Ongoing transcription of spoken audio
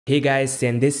Hey guys,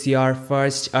 and this is your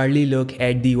first early look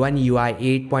at the One UI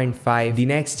 8.5, the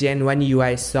next gen One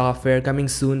UI software coming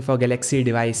soon for Galaxy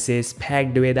devices,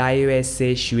 packed with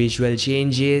iOS-ish visual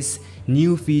changes,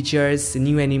 new features,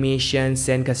 new animations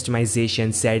and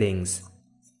customization settings.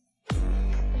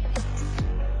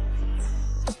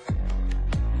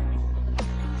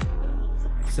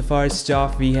 So first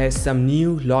off, we have some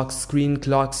new lock screen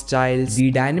clock styles.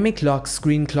 The dynamic lock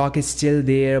screen clock is still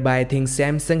there, but I think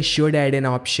Samsung should add an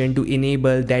option to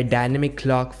enable that dynamic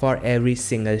clock for every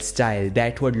single style.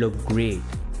 That would look great.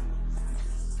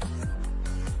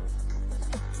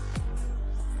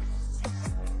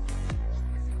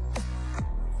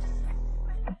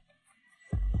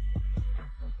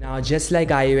 Now just like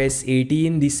iOS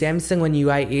 18, the Samsung One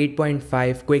UI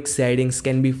 8.5 quick settings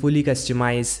can be fully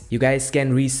customized. You guys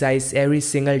can resize every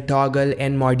single toggle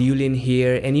and module in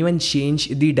here and even change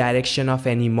the direction of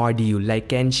any module, like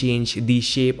can change the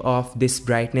shape of this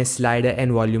brightness slider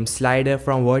and volume slider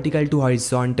from vertical to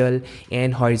horizontal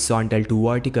and horizontal to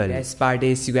vertical. The best part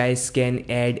is you guys can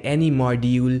add any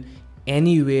module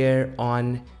anywhere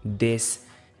on this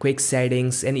quick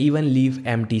settings and even leave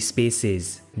empty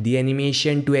spaces. The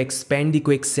animation to expand the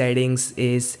quick settings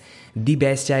is the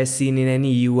best I've seen in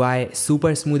any UI.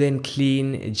 Super smooth and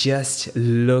clean. Just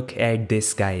look at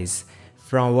this, guys.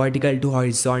 From vertical to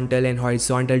horizontal and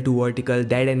horizontal to vertical,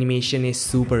 that animation is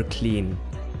super clean.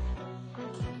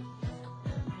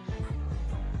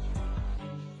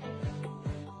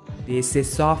 There's a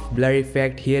soft blur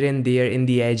effect here and there in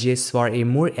the edges for a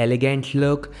more elegant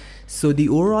look. So the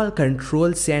overall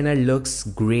control center looks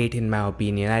great in my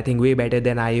opinion. I think way better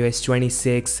than iOS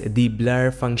 26. The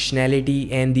blur functionality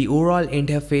and the overall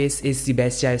interface is the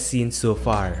best I've seen so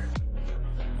far.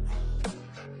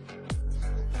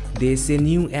 There's a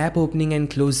new app opening and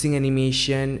closing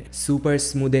animation. Super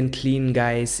smooth and clean,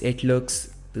 guys. It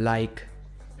looks like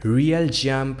real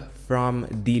jump from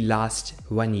the last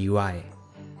One UI.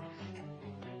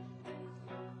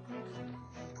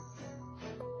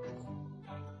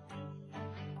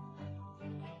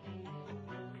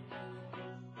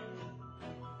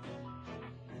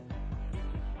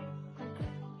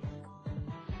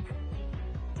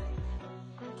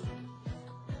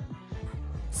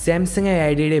 Samsung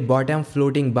added a bottom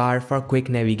floating bar for quick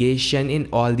navigation in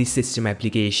all the system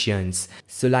applications.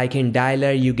 So like in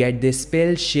dialer, you get this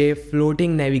pill-shaped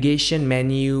floating navigation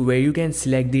menu where you can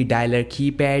select the dialer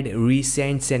keypad,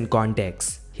 recents and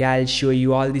contacts. Here I'll show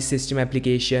you all the system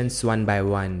applications one by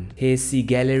one. Here's the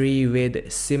gallery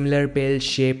with similar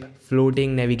pill-shaped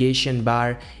floating navigation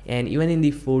bar, and even in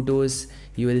the photos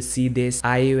you will see this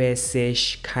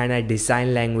iOS-ish kinda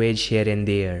design language here and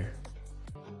there.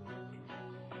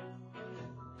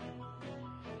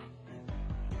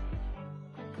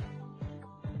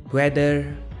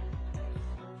 Weather,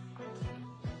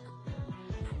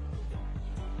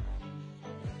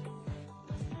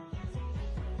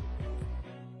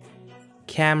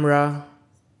 camera,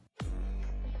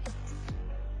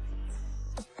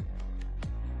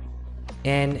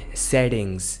 and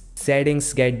settings.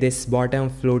 Settings get this bottom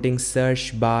floating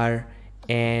search bar,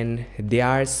 and there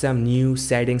are some new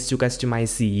settings to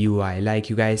customize the UI, like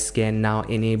you guys can now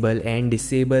enable and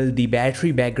disable the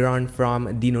battery background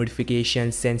from the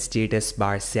notifications and status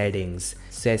bar settings.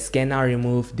 So I can now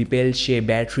remove the pill-shaped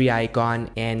battery icon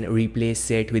and replace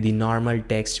it with the normal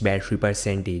text battery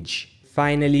percentage.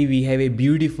 Finally, we have a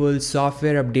beautiful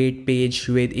software update page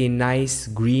with a nice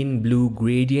green-blue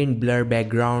gradient blur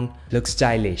background. Looks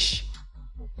stylish.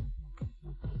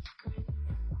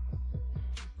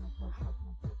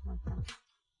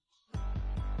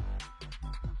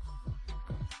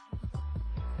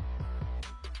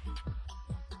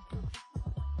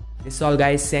 That's all,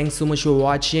 guys. Thanks so much for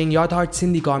watching. Your thoughts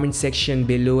in the comment section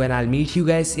below, and I'll meet you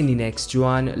guys in the next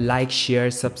one. Like, share,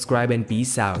 subscribe and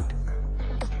peace out.